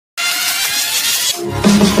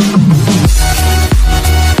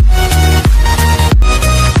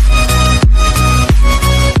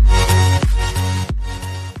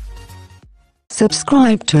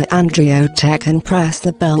Subscribe to Angelo Tech and press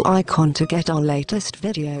the bell icon to get our latest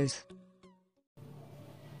videos.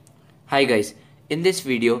 Hi guys, in this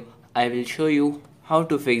video I will show you how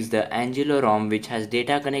to fix the Angelo ROM which has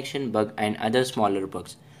data connection bug and other smaller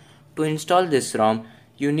bugs. To install this ROM,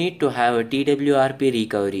 you need to have a TWRP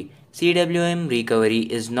recovery. CWM recovery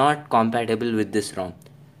is not compatible with this ROM.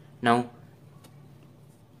 Now,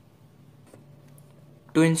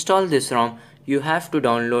 to install this ROM, you have to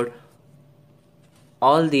download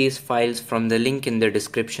all these files from the link in the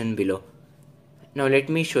description below. Now let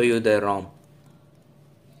me show you the ROM.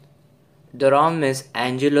 The ROM is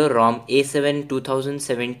Angelo ROM A7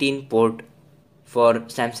 2017 port for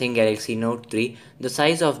Samsung Galaxy Note 3. The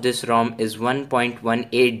size of this ROM is 1.18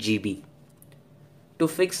 GB. To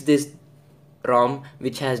fix this ROM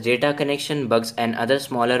which has data connection bugs and other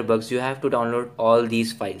smaller bugs, you have to download all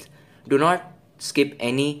these files. Do not skip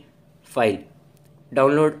any file.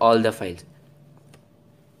 Download all the files.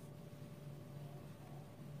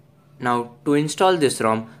 Now to install this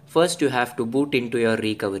ROM, first you have to boot into your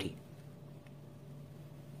recovery.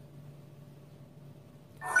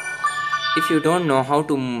 If you don't know how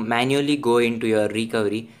to manually go into your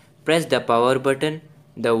recovery, press the power button,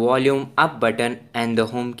 the volume up button and the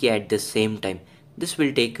home key at the same time. This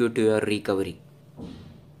will take you to your recovery.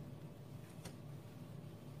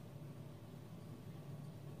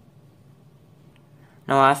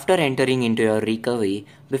 Now after entering into your recovery,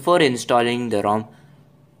 before installing the ROM,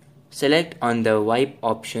 select on the wipe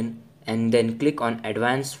option and then click on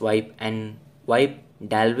advanced wipe and wipe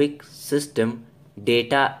Davlik system,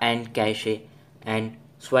 data and cache and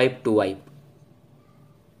swipe to wipe.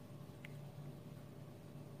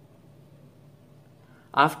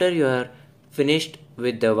 After you are finished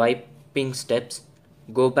with the wiping steps,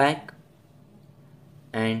 go back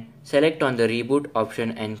and select on the reboot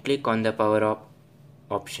option and click on the power up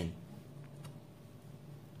option.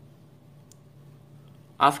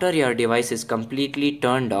 After your device is completely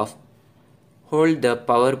turned off, hold the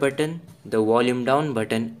power button, the volume down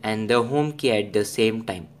button and the home key at the same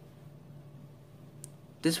time.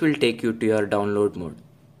 This will take you to your download mode.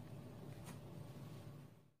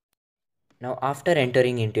 Now after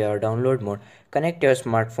entering into your download mode, connect your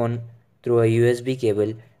smartphone through a USB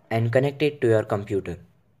cable and connect it to your computer.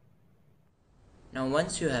 Now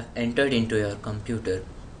once you have entered into your computer,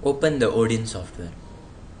 open the Odin software.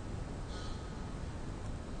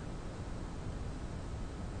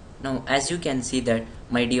 Now as you can see that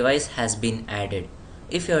my device has been added.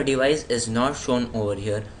 If your device is not shown over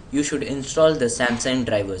here, you should install the Samsung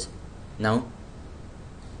drivers. Now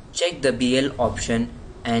check the BL option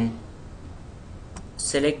and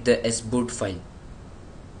select the sboot file.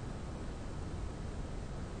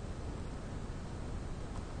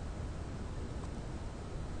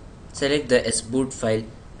 Select the sboot file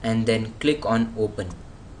and then click on open.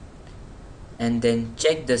 And then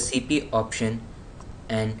check the CP option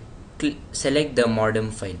and select the modem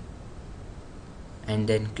file and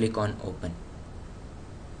then click on open.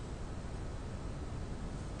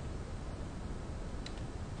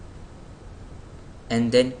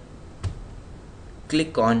 And then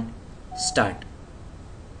click on start.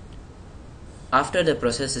 After the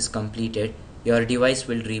process is completed, your device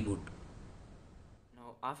will reboot.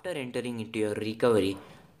 Now after entering into your recovery,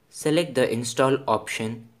 select the install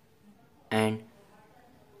option and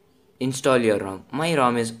install your ROM. My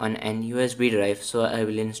ROM is on an USB drive, so I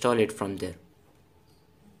will install it from there.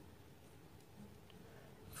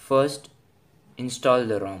 First, install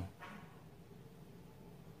the ROM.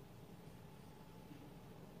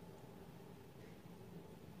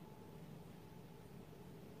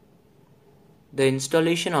 The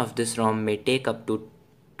installation of this ROM may take up to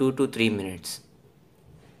 2 to 3 minutes.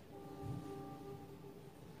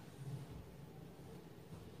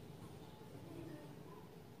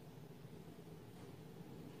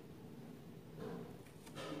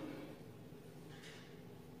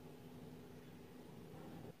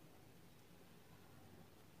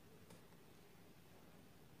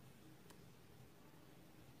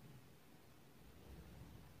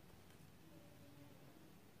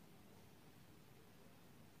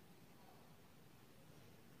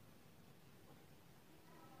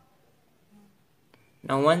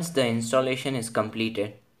 Now once the installation is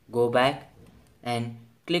completed, go back and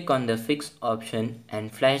click on the fix option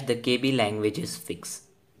and flash the KB languages fix.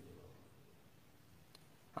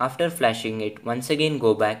 After flashing it, once again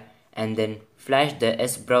go back and then flash the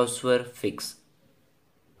S browser fix.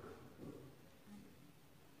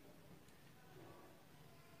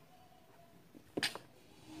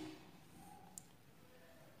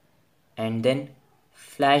 and then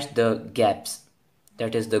flash the gaps,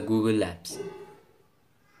 that is the Google apps.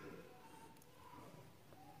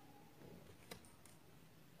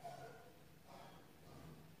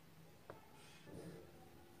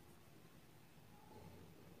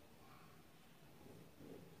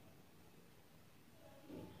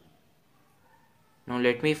 Now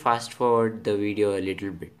let me fast forward the video a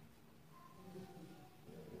little bit.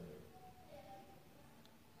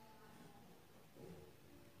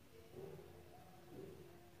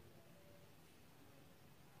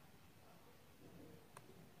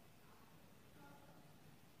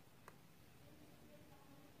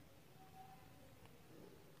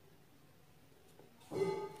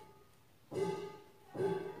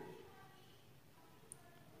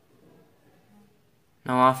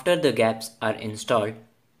 Now after the gaps are installed,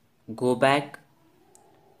 go back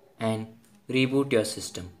and reboot your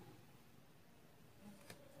system.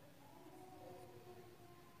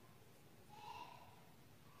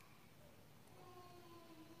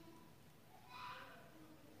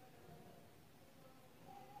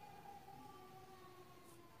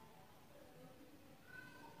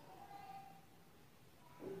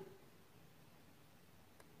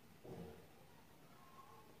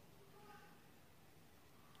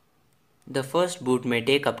 The first boot may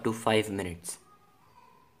take up to 5 minutes.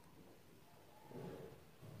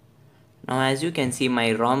 Now as you can see,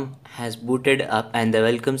 my ROM has booted up and the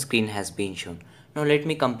welcome screen has been shown. Now let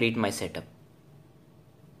me complete my setup.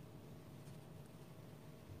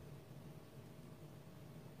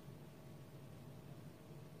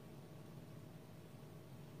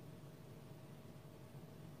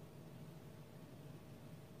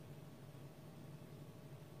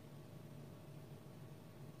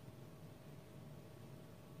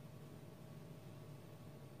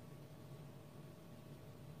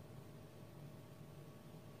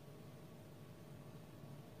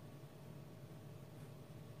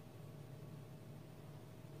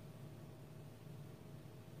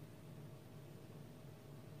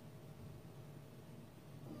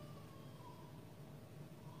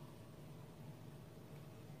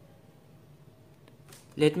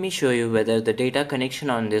 Let me show you whether the data connection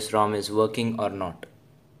on this ROM is working or not.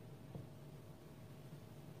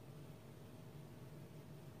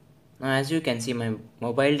 Now as you can see, my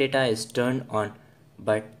mobile data is turned on,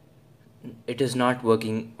 but it is not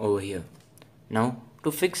working over here. Now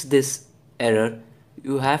to fix this error,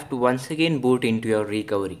 you have to once again boot into your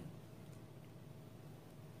recovery.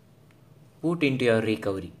 Boot into your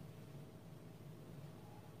recovery.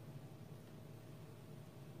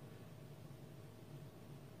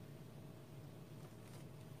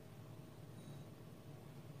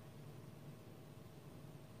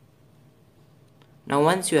 Now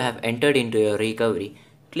once you have entered into your recovery,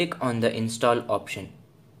 click on the install option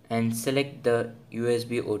and select the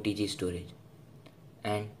USB OTG storage,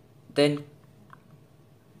 and then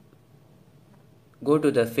go to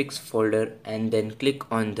the fix folder and then click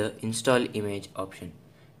on the install image option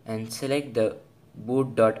and select the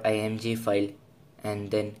boot.img file, and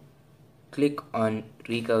then click on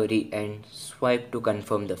recovery and swipe to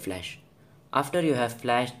confirm the flash. After you have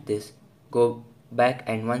flashed this, go back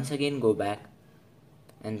and once again go back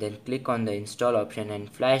and then click on the install option and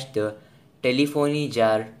flash the telephony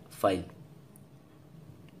jar file.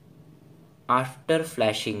 After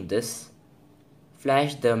flashing this,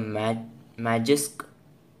 flash the Magisk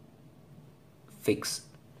fix.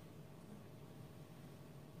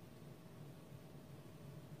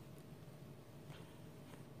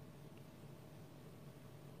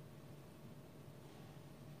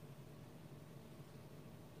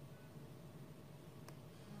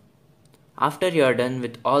 After you are done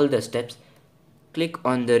with all the steps, click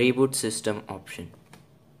on the reboot system option.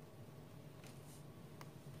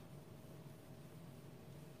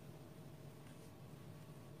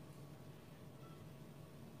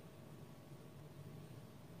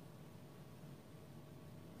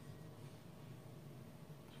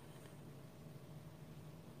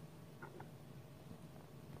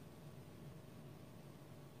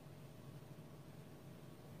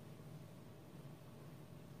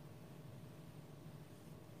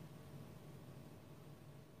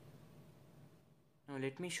 Now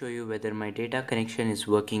let me show you whether my data connection is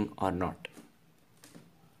working or not.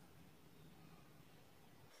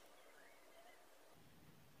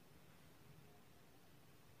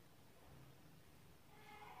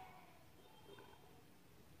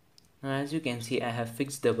 Now as you can see, I have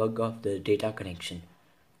fixed the bug of the data connection.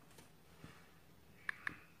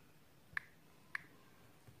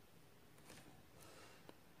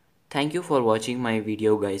 Thank you for watching my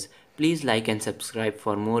video, guys. Please like and subscribe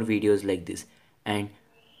for more videos like this. And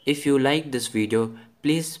if you like this video,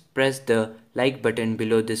 Please press the like button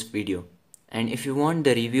below this video. And if you want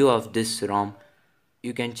the review of this ROM,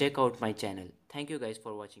 you can check out my channel. Thank you guys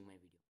for watching my video.